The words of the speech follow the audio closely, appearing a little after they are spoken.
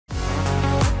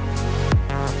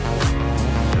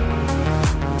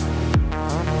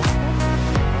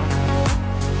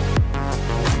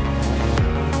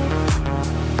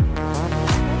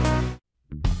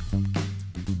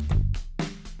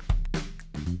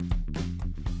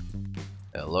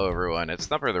Hello everyone, it's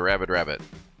Thumper the Rabid Rabbit.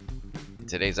 In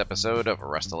today's episode of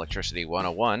Rust Electricity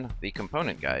 101, the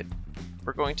component guide,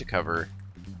 we're going to cover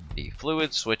the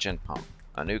fluid switch and pump,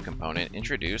 a new component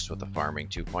introduced with the Farming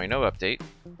 2.0 update,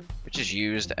 which is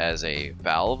used as a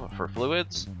valve for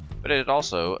fluids, but it is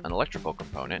also an electrical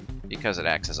component because it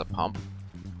acts as a pump,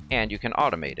 and you can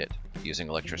automate it using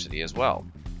electricity as well.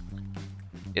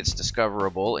 It's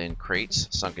discoverable in crates,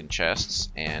 sunken chests,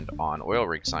 and on oil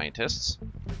rig scientists.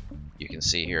 You can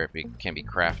see here it can be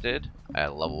crafted at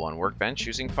a level 1 workbench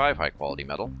using 5 high quality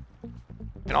metal.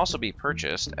 It can also be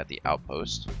purchased at the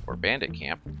outpost or bandit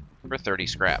camp for 30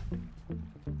 scrap.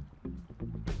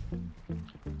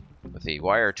 With the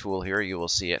wire tool here, you will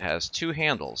see it has 2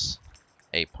 handles.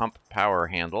 A pump power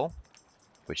handle,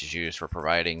 which is used for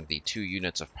providing the 2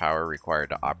 units of power required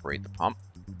to operate the pump,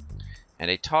 and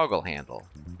a toggle handle,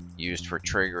 used for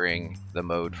triggering the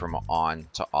mode from on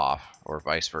to off, or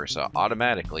vice versa,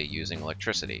 automatically using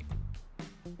electricity.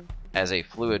 As a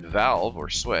fluid valve or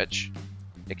switch,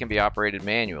 it can be operated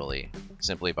manually,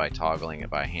 simply by toggling it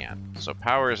by hand. So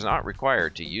power is not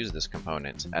required to use this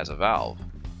component as a valve,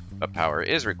 but power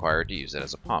is required to use it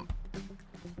as a pump.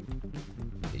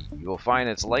 You will find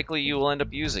it's likely you will end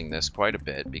up using this quite a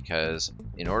bit because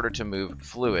in order to move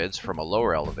fluids from a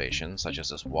lower elevation, such as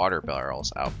this water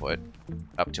barrel's output,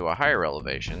 up to a higher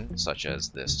elevation, such as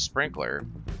this sprinkler,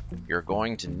 you're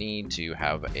going to need to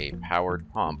have a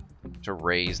powered pump to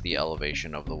raise the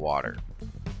elevation of the water.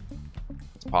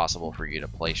 It's possible for you to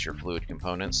place your fluid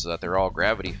components so that they're all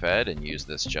gravity fed and use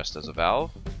this just as a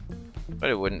valve, but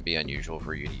it wouldn't be unusual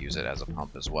for you to use it as a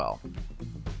pump as well.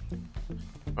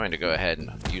 I'm going to go ahead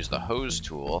and use the hose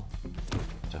tool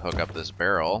to hook up this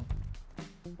barrel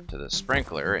to the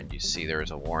sprinkler, and you see there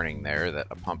is a warning there that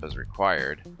a pump is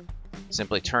required.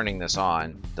 Simply turning this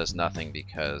on does nothing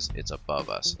because it's above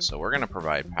us. So we're going to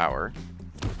provide power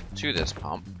to this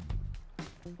pump.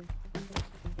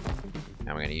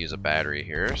 I'm going to use a battery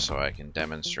here so I can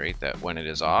demonstrate that when it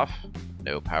is off,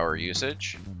 no power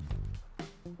usage.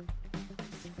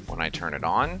 When I turn it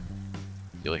on,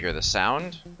 you'll hear the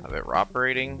sound of it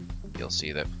operating. You'll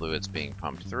see that fluid's being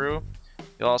pumped through.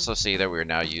 You'll also see that we're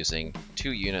now using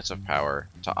 2 units of power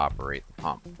to operate the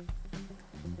pump.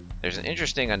 There's an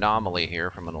interesting anomaly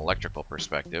here from an electrical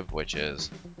perspective, which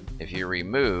is if you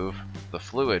remove the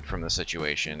fluid from the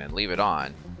situation and leave it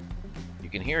on, you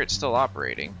can hear it still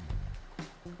operating,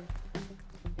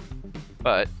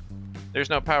 but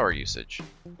there's no power usage.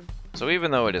 So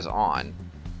even though it is on,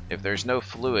 if there's no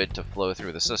fluid to flow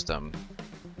through the system,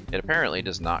 it apparently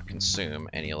does not consume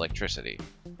any electricity.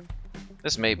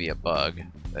 This may be a bug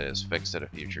that is fixed at a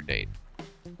future date.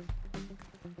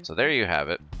 So there you have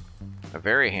it, a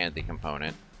very handy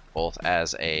component, both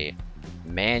as a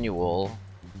manual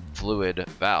fluid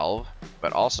valve,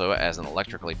 but also as an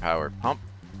electrically powered pump,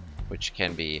 which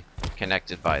can be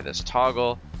connected by this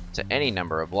toggle to any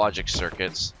number of logic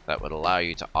circuits that would allow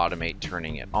you to automate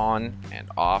turning it on and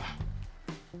off.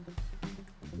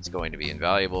 It's going to be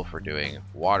invaluable for doing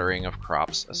watering of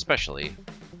crops, especially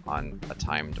on a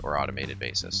timed or automated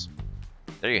basis.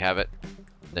 There you have it,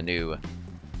 the new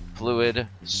fluid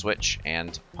switch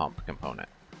and pump component.